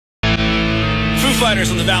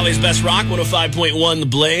Fighters on the Valley's Best Rock, 105.1 The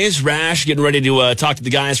Blaze. Rash getting ready to talk to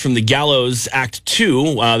the guys from The Gallows Act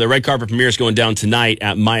 2. The red carpet premiere is going down tonight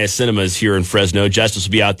at Maya Cinemas here in Fresno. Justice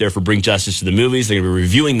will be out there for Bring Justice to the Movies. They're going to be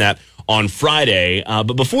reviewing that on Friday.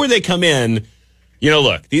 But before they come in,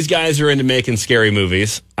 look, these guys are into making scary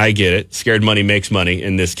movies. I get it. Scared money makes money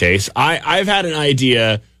in this case. I've had an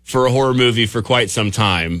idea for a horror movie for quite some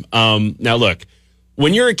time. Now, look,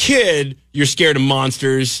 when you're a kid, you're scared of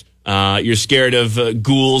monsters. You're scared of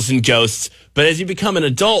ghouls and ghosts. But as you become an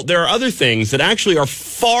adult, there are other things that actually are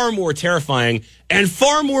far more terrifying and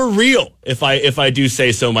far more real, if I do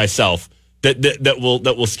say so myself, that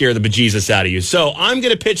will scare the bejesus out of you. So I'm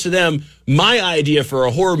going to pitch to them my idea for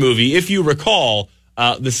a horror movie, if you recall,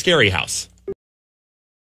 The Scary House.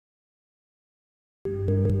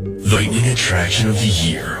 The main attraction of the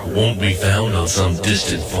year won't be found on some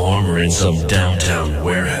distant farm or in some downtown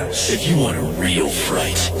warehouse. If you want a real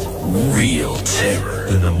fright, real terror,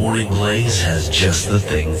 then the Morning Blaze has just the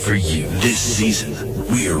thing for you. This season,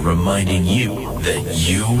 we are reminding you that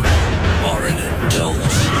you are an adult.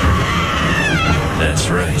 That's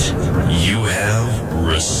right. You have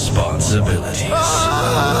responsibilities.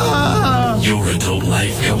 Your adult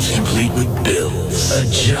life comes complete with bills, a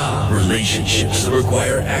job, relationships that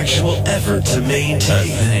require actual effort to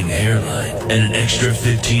maintain, a thin hairline, and an extra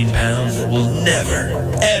 15 pounds that will never,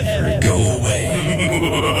 ever go away.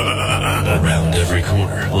 Around every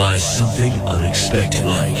corner lies something unexpected,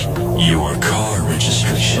 like your car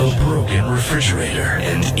registration, a broken refrigerator,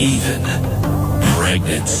 and even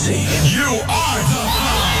pregnancy. You are the...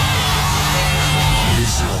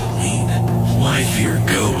 This Halloween, why fear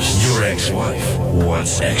ghosts? Your ex-wife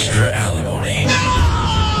wants extra alimony.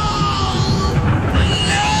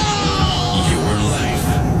 Your life,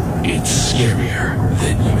 it's scarier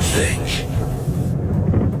than you think.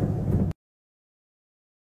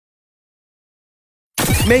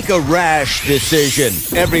 Make a rash decision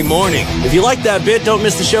every morning. If you like that bit, don't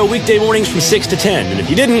miss the show weekday mornings from 6 to 10. And if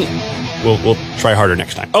you didn't, we'll try harder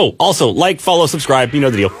next time. Oh, also, like, follow, subscribe. You know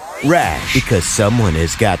the deal. Rash, because someone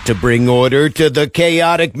has got to bring order to the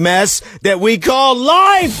chaotic mess that we call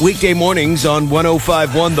life. Weekday mornings on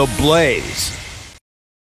 105.1 The Blaze.